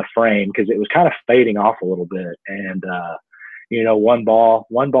in the frame, because it was kind of fading off a little bit. And one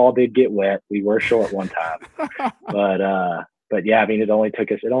ball did get wet. We were short one time, but yeah, it only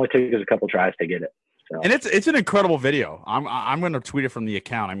took us a couple tries to get it. So. And it's an incredible video. I'm going to tweet it from the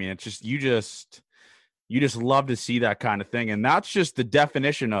account. It's just you just love to see that kind of thing, and that's just the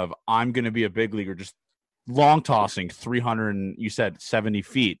definition of I'm going to be a big leaguer. Just long tossing 370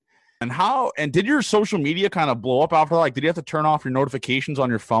 feet. And did your social media kind of blow up after that? Like, did you have to turn off your notifications on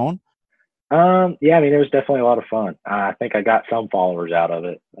your phone? Yeah, it was definitely a lot of fun. I think I got some followers out of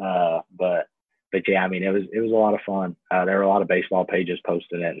it. But yeah, it was a lot of fun. There were a lot of baseball pages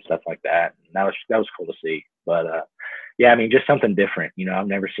posting it and stuff like that. And that was cool to see. But, yeah, just something different. I've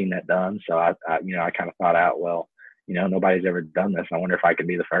never seen that done. So I kind of thought out, well, nobody's ever done this. I wonder if I could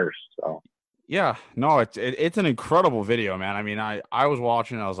be the first. So. Yeah, no, it's an incredible video, man. I was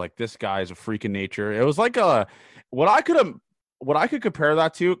watching, I was like, this guy is a freak in nature. It was like what I could compare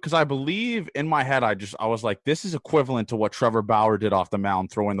that to, because I believe in my head, I was like, this is equivalent to what Trevor Bauer did off the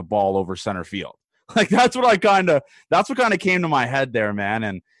mound, throwing the ball over center field. Like, that's what kind of came to my head there, man.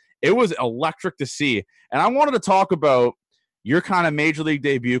 And it was electric to see. And I wanted to talk about your kind of major league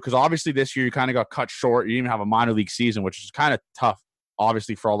debut, because obviously this year you kind of got cut short. You didn't even have a minor league season, which is kind of tough,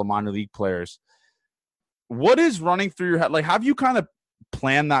 obviously, for all the minor league players. What is running through your head? Like, have you kind of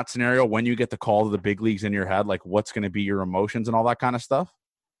planned that scenario when you get the call to the big leagues in your head? Like, what's going to be your emotions and all that kind of stuff?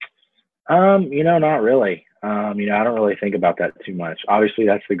 Not really. I don't really think about that too much. Obviously,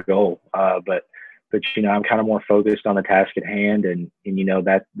 that's the goal. But I'm kind of more focused on the task at hand, and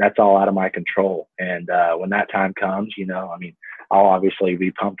that's all out of my control. And when that time comes, I'll obviously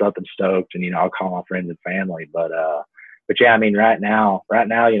be pumped up and stoked, and I'll call my friends and family. But yeah, right now,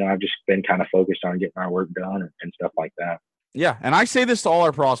 I've just been kind of focused on getting our work done and stuff like that. Yeah, and I say this to all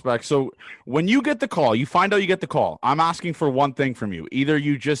our prospects. So when you get the call, you find out you get the call. I'm asking for one thing from you. Either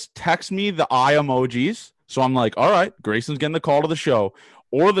you just text me the eye emojis, so I'm like, all right, Grayson's getting the call to the show,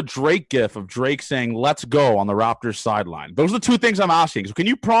 or the Drake gif of Drake saying, let's go on the Raptors sideline. Those are the two things I'm asking. So can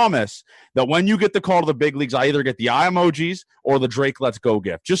you promise that when you get the call to the big leagues, I either get the eye emojis or the Drake let's go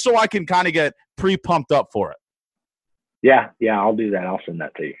gif, just so I can kind of get pre-pumped up for it? Yeah, I'll do that. I'll send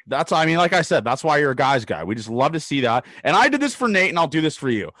that to you. Like I said, that's why you're a guy's guy. We just love to see that. And I did this for Nate, and I'll do this for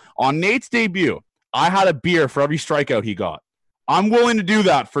you. On Nate's debut, I had a beer for every strikeout he got. I'm willing to do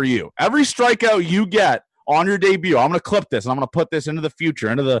that for you. Every strikeout you get on your debut, I'm going to clip this, and I'm going to put this into the future,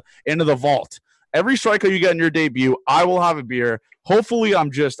 into the vault. Every strikeout you get in your debut, I will have a beer. Hopefully,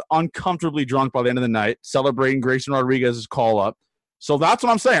 I'm just uncomfortably drunk by the end of the night, celebrating Grayson Rodriguez's call-up. So that's what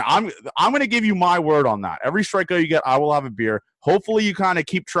I'm saying. I'm going to give you my word on that. Every strikeout you get, I will have a beer. Hopefully you kind of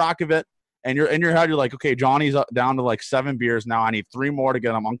keep track of it, and you're in your head, you're like, okay, Johnny's down to like 7 beers now. I need 3 more to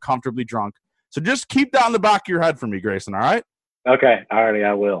get him uncomfortably drunk. So just keep that in the back of your head for me, Grayson, all right? Okay, alrighty,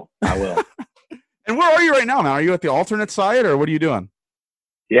 I will. And where are you right now, man? Are you at the alternate site, or what are you doing?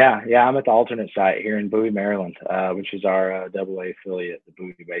 Yeah, I'm at the alternate site here in Bowie, Maryland, which is our AA affiliate, the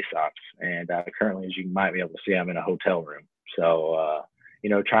Bowie Bay Sox. And currently, as you might be able to see, I'm in a hotel room. So,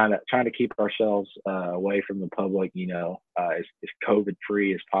 trying to keep ourselves away from the public, as COVID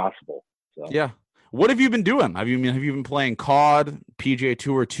free as possible. So yeah. What have you been doing? Have you been playing COD, PGA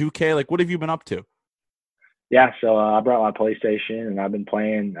Tour, 2K? Like, what have you been up to? Yeah, so I brought my PlayStation, and I've been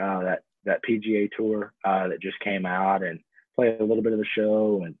playing that PGA Tour that just came out, and play a little bit of the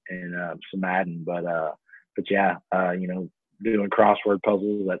show and some Madden. But yeah, doing crossword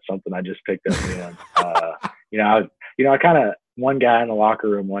puzzles, that's something I just picked up doing. I kind of, one guy in the locker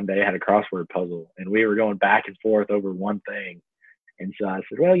room one day had a crossword puzzle, and we were going back and forth over one thing. And so I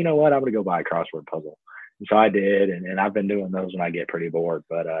said, well, you know what? I'm going to go buy a crossword puzzle. And so I did, and I've been doing those when I get pretty bored.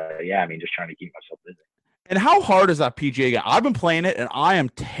 But just trying to keep myself busy. And how hard is that PGA game? I've been playing it, and I am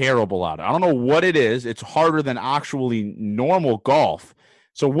terrible at it. I don't know what it is. It's harder than actually normal golf.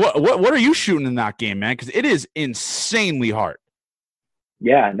 So what are you shooting in that game, man? Because it is insanely hard.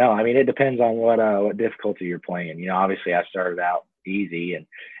 Yeah, no, it depends on what difficulty you're playing. Obviously I started out easy, and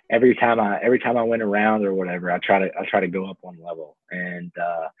every time I went around or whatever, I try to go up one level. And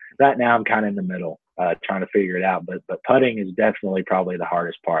right now I'm kind of in the middle, trying to figure it out. But putting is definitely probably the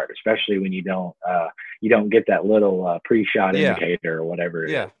hardest part, especially when you don't get that little pre-shot indicator or whatever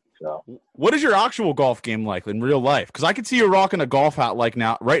it is. So, what is your actual golf game like in real life? Because I can see you rocking a golf hat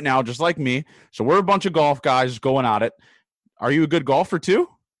right now, just like me. So we're a bunch of golf guys going at it. Are you a good golfer too?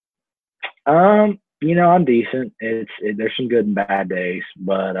 I'm decent. There's some good and bad days,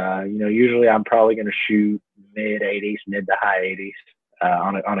 but usually I'm probably going to shoot mid to high 80s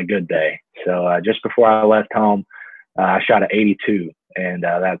on a good day. So just before I left home, I shot an 82, and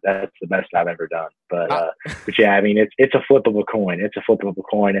that's the best I've ever done. But yeah, it's a flip of a coin. It's a flip of a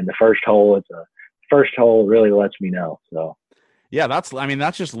coin, and the first hole really lets me know. So. Yeah, that's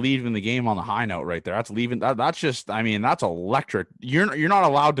just leaving the game on the high note right there. That's that's electric. You're not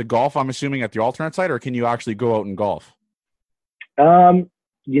allowed to golf, I'm assuming, at the alternate site, or can you actually go out and golf?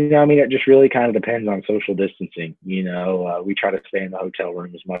 It just really kind of depends on social distancing. We try to stay in the hotel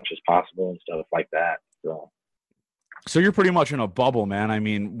room as much as possible and stuff like that. So you're pretty much in a bubble,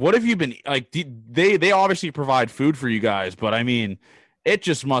 man. What have you been like? They obviously provide food for you guys, but it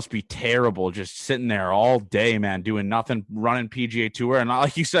just must be terrible just sitting there all day, man, doing nothing, running PGA Tour, and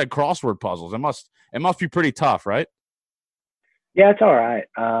like you said, crossword puzzles. It must be pretty tough, right? Yeah, it's all right.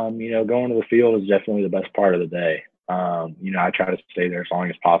 Going to the field is definitely the best part of the day. I try to stay there as long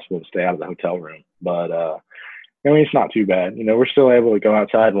as possible to stay out of the hotel room, but it's not too bad. We're still able to go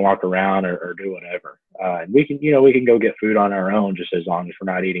outside and walk around or do whatever. And we can go get food on our own just as long as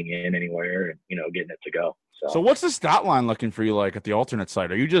we're not eating in anywhere and getting it to go. So what's the stat line looking for you like at the alternate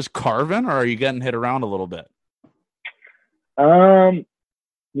site? Are you just carving, or are you getting hit around a little bit? I've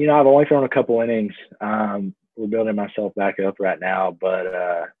only thrown a couple innings. We're building myself back up right now, but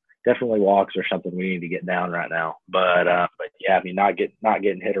definitely walks are something we need to get down right now. But yeah, not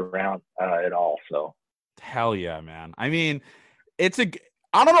getting hit around at all. So hell yeah, man. I don't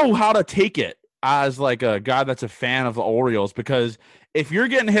know how to take it as like a guy that's a fan of the Orioles, because if you're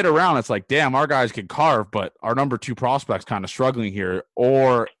getting hit around, it's like, damn, our guys can carve, but our number 2 prospect's kind of struggling here.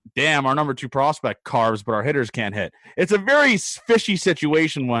 Or damn, our number 2 prospect carves, but our hitters can't hit. It's a very fishy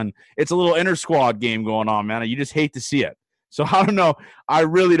situation when it's a little inter squad game going on, man. You just hate to see it. So I don't know. I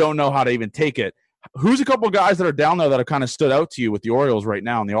really don't know how to even take it. Who's a couple of guys that are down there that have kind of stood out to you with the Orioles right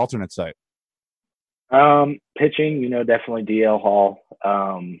now on the alternate site? Pitching, definitely DL Hall.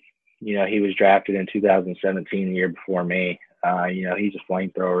 He was drafted in 2017, the year before me. He's a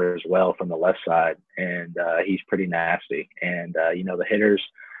flamethrower as well from the left side, and he's pretty nasty. And the hitters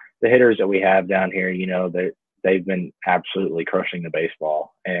that we have down here, they've been absolutely crushing the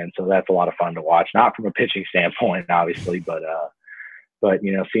baseball, and so that's a lot of fun to watch. Not from a pitching standpoint, obviously, but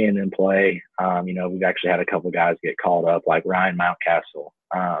seeing them play. We've actually had a couple of guys get called up, like Ryan Mountcastle.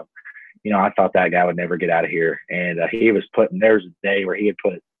 I thought that guy would never get out of here, and there's a day where he had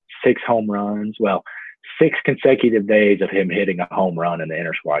put 6 home runs. Well, 6 consecutive days of him hitting a home run in the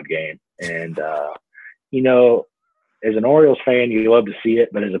inter squad game. And, as an Orioles fan, you love to see it,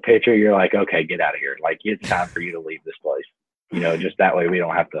 but as a pitcher, you're like, okay, get out of here. Like, it's time for you to leave this place. Just that way we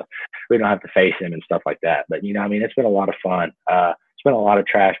don't have to face him and stuff like that. But, it's been a lot of fun. It's been a lot of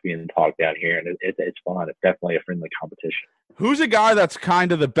trash being talked down here, and it's fun. It's definitely a friendly competition. Who's a guy that's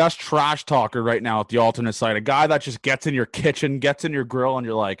kind of the best trash talker right now at the alternate side? A guy that just gets in your kitchen, gets in your grill, and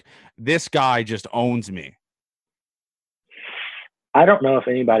you're like, this guy just owns me. I don't know if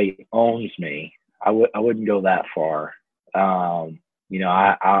anybody owns me. I wouldn't go that far. I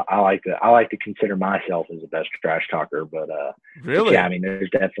like to consider myself as the best trash talker, but really, yeah,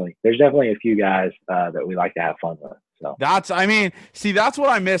 there's definitely a few guys that we like to have fun with. So that's what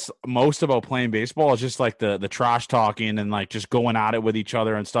I miss most about playing baseball is just like the trash talking and like just going at it with each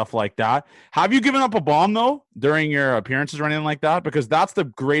other and stuff like that. Have you given up a bomb though during your appearances or anything like that? Because that's the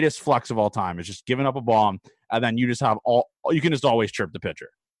greatest flex of all time is just giving up a bomb and then you just have you can just always chirp the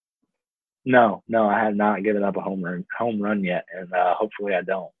pitcher. No, I have not given up a home run yet, and hopefully I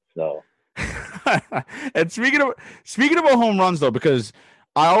don't. So, and speaking of home runs though, because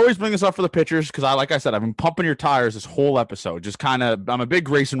I always bring this up for the pitchers because like I said, I've been pumping your tires this whole episode. Just kind of, I'm a big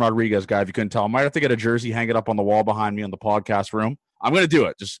Grayson Rodriguez guy. If you couldn't tell, I might have to get a jersey, hang it up on the wall behind me in the podcast room. I'm going to do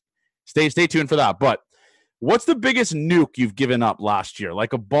it. Just stay tuned for that. But what's the biggest nuke you've given up last year?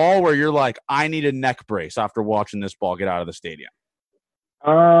 Like a ball where you're like, I need a neck brace after watching this ball get out of the stadium.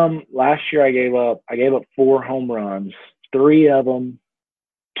 Last year I gave up 4 home runs. 2 of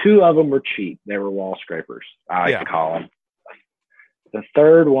them were cheap. They were wall scrapers. I like to call them. The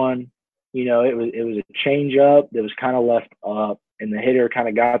third one, it was a change up that was kind of left up, and the hitter kind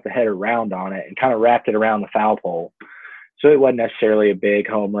of got the head around on it and kind of wrapped it around the foul pole. So it wasn't necessarily a big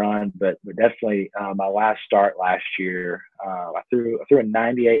home run, but definitely my last start last year, I threw a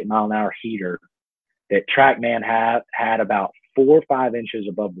 98 mile an hour heater that TrackMan had about 4 or 5 inches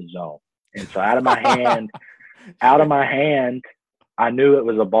above the zone. And so out of my hand, I knew it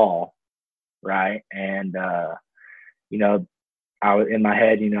was a ball, right? And, I was in my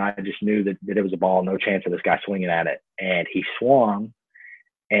head, I just knew that it was a ball, no chance of this guy swinging at it. And he swung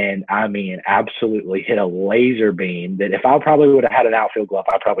and absolutely hit a laser beam that if I probably would have had an outfield glove,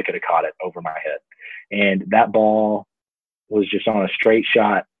 I probably could have caught it over my head. And that ball was just on a straight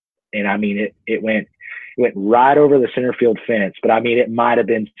shot. And it went right over the center field fence, but it might have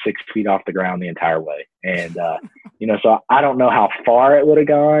been 6 feet off the ground the entire way. And, so I don't know how far it would have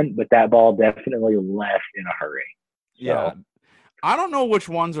gone, but that ball definitely left in a hurry. So, yeah. I don't know which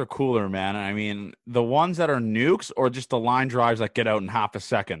ones are cooler, man. The ones that are nukes or just the line drives that get out in half a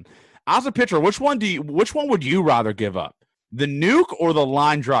second. As a pitcher, which one would you rather give up? The nuke or the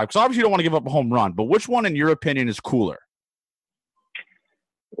line drive? Because obviously you don't want to give up a home run, but which one in your opinion is cooler?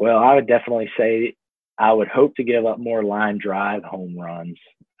 Well, I would definitely say I would hope to give up more line drive home runs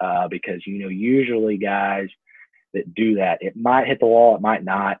because, usually guys that do that, it might hit the wall, it might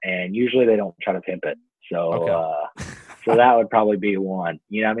not, and usually they don't try to pimp it. So, okay. So that would probably be one.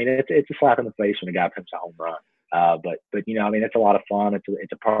 It's a slap in the face when a guy pimps a home run. But it's a lot of fun.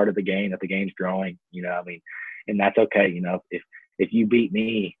 It's a part of the game that the game's growing. And that's okay. If you beat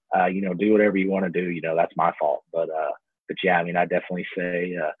me, do whatever you want to do. That's my fault. But yeah, I definitely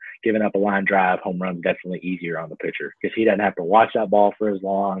say giving up a line drive home run is definitely easier on the pitcher because he doesn't have to watch that ball for as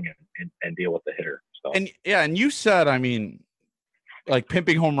long and deal with the hitter. So. And you said, like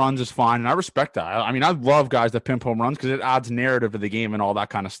pimping home runs is fine, and I respect that. I love guys that pimp home runs because it adds narrative to the game and all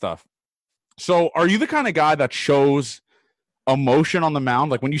that kind of stuff. So are you the kind of guy that shows emotion on the mound?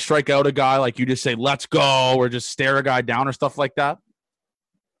 Like when you strike out a guy, like you just say, let's go, or just stare a guy down or stuff like that?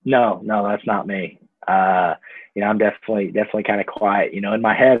 No, that's not me. I'm definitely kind of quiet. In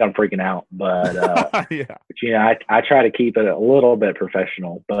my head, I'm freaking out, but yeah. But, I try to keep it a little bit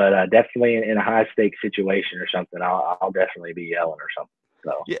professional. But definitely in a high stakes situation or something, I'll definitely be yelling or something.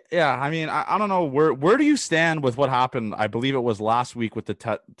 So yeah. I mean, I don't know where do you stand with what happened? I believe it was last week with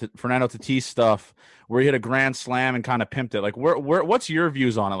the Fernando Tatis stuff, where he hit a grand slam and kind of pimped it. Like, what's your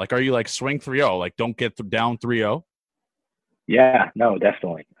views on it? Like, are you like swing 3-0, like don't get down 3-0? yeah, no,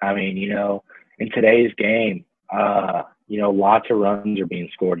 definitely. I mean, in today's game, lots of runs are being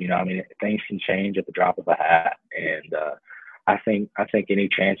scored. I mean, things can change at the drop of a hat, and I think any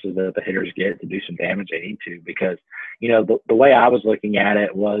chances that the hitters get to do some damage, they need to, because the way I was looking at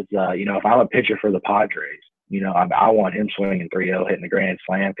it was, if I'm a pitcher for the Padres, I want him swinging 3-0, hitting the grand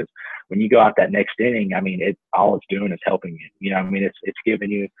slam, because when you go out that next inning, I mean, all it's doing is helping you. I mean, it's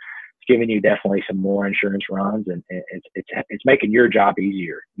giving you definitely some more insurance runs, and it's making your job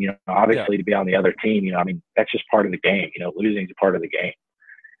easier. Obviously, to be on the other team, I mean, that's just part of the game. Losing is a part of the game,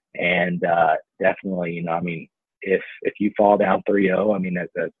 and definitely, I mean, if you fall down 3-0, I mean,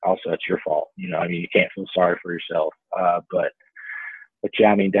 that's your fault. I mean, you can't feel sorry for yourself. But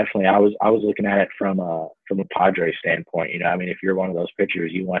yeah, I mean, definitely, I was looking at it from a Padres standpoint. I mean, if you're one of those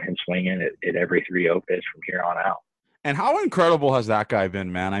pitchers, you want him swinging at every 3-0 pitch from here on out. And how incredible has that guy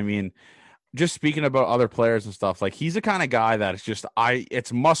been, man? I mean, just speaking about other players and stuff, like he's the kind of guy that it's just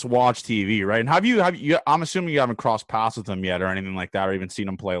it's must watch TV, right? And have you I'm assuming you haven't crossed paths with him yet or anything like that, or even seen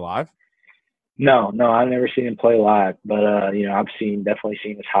him play live? No, I've never seen him play live, but I've definitely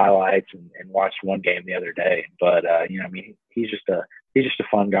seen his highlights and watched one game the other day. But I mean, he's just a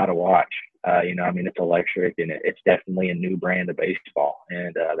fun guy to watch. I mean, it's electric, and it's definitely a new brand of baseball,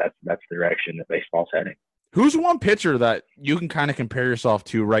 and that's the direction that baseball's heading. Who's one pitcher that you can kind of compare yourself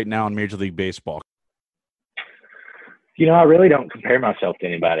to right now in Major League Baseball? I really don't compare myself to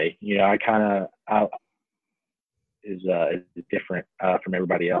anybody. I kind of is different from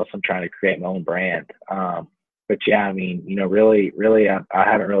everybody else. I'm trying to create my own brand. But yeah, I mean, really, I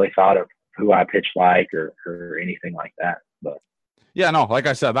haven't really thought of who I pitch like or anything like that. But yeah, no, like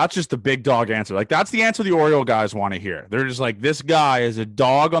I said, that's just the big dog answer. Like, that's the answer the Oriole guys want to hear. They're just like, this guy is a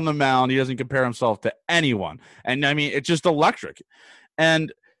dog on the mound. He doesn't compare himself to anyone. And I mean, it's just electric.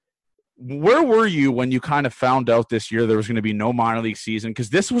 And where were you when you kind of found out this year there was going to be no minor league season? Because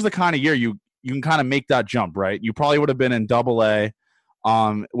this was the kind of year you can kind of make that jump, right? You probably would have been in Double-A,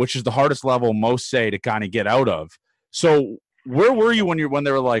 which is the hardest level most say to kind of get out of. So where were you when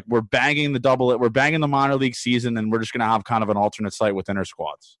they were like, we're banging the Double-A, we're banging the minor league season, and we're just going to have kind of an alternate site within our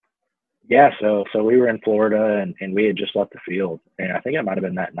squads? Yeah, so we were in Florida, and we had just left the field, and I think it might have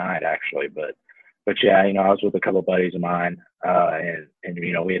been that night actually, but yeah, I was with a couple of buddies of mine, and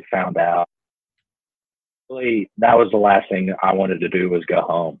we had found out. Really, that was the last thing I wanted to do was go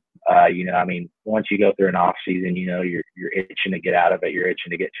home. I mean, once you go through an off season, you're itching to get out of it. You're itching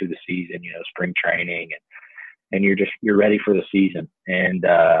to get to the season, spring training, and you're ready for the season. And,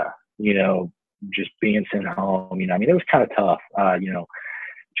 just being sent home, I mean, it was kind of tough,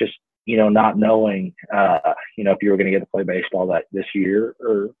 just, not knowing, if you were going to get to play baseball this year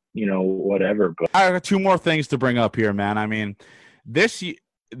or, whatever. But I have two more things to bring up here, man. I mean,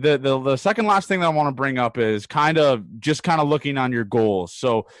 the second last thing that I want to bring up is kind of looking on your goals.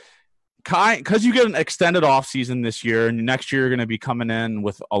 So, because you get an extended off season this year, and next year you're going to be coming in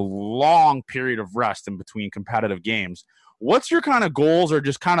with a long period of rest in between competitive games. What's your kind of goals or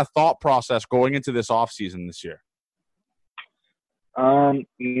just kind of thought process going into this off season this year?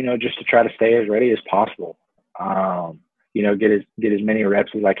 Just to try to stay as ready as possible. Get as many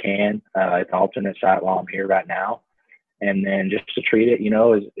reps as I can at the alternate site while I'm here right now, and then just to treat it,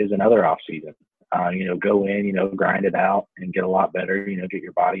 as another off season. Go in, grind it out and get a lot better, get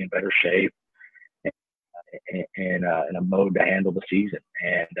your body in better shape and in a mode to handle the season.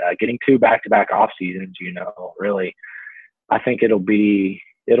 And getting 2 back-to-back off seasons, really, I think it'll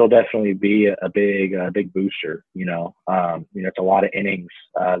definitely be a big booster. It's a lot of innings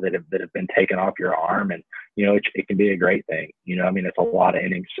that have been taken off your arm, and it can be a great thing. It's a lot of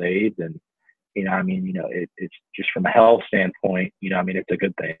innings saved, and it's just from a health standpoint. It's a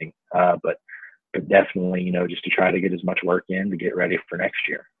good thing. But definitely, just to try to get as much work in to get ready for next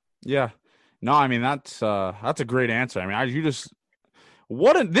year. Yeah, no, I mean that's a great answer. I mean,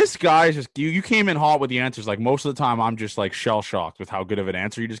 this guy is just you came in hot with the answers. Like most of the time, I'm just like shell shocked with how good of an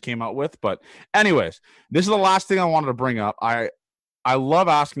answer you just came out with. But anyways, this is the last thing I wanted to bring up. I love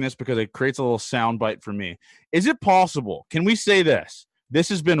asking this because it creates a little sound bite for me. Is it possible? Can we say this? This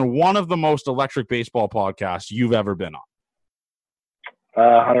has been one of the most electric baseball podcasts you've ever been on.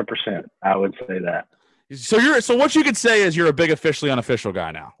 100%. I would say that. So what you could say is you're a big officially unofficial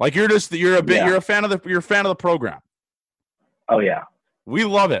guy now. Like you're a fan of the program. Oh yeah. We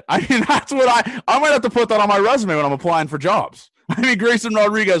love it. I mean, that's what I might have to put that on my resume when I'm applying for jobs. I mean, Grayson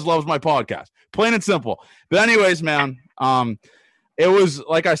Rodriguez loves my podcast. Plain and simple. But anyways, man, it was,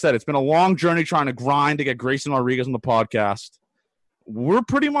 like I said, it's been a long journey trying to grind to get Grayson Rodriguez on the podcast. We're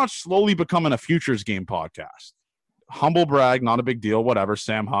pretty much slowly becoming a futures game podcast. Humble brag, not a big deal, whatever.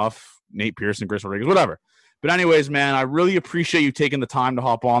 Sam Huff, Nate Pearson, Grayson Rodriguez, whatever. But anyways, man, I really appreciate you taking the time to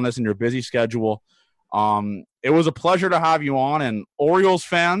hop on this in your busy schedule. It was a pleasure to have you on, and Orioles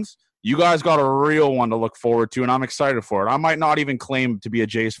fans, you guys got a real one to look forward to, and I'm excited for it. I might not even claim to be a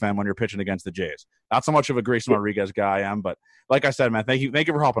Jays fan when you're pitching against the Jays. Not so much of a Grayson Rodriguez guy I am, but like I said, man, thank you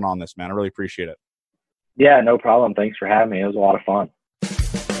for hopping on this, man. I really appreciate it. Yeah, no problem. Thanks for having me. It was a lot of fun.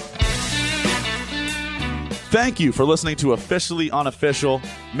 Thank you for listening to Officially Unofficial.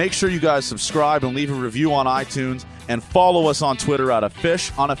 Make sure you guys subscribe and leave a review on iTunes, and follow us on Twitter at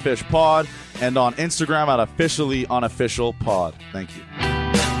 @OnAFishPod and on Instagram at OfficiallyUnofficialPod. Thank you.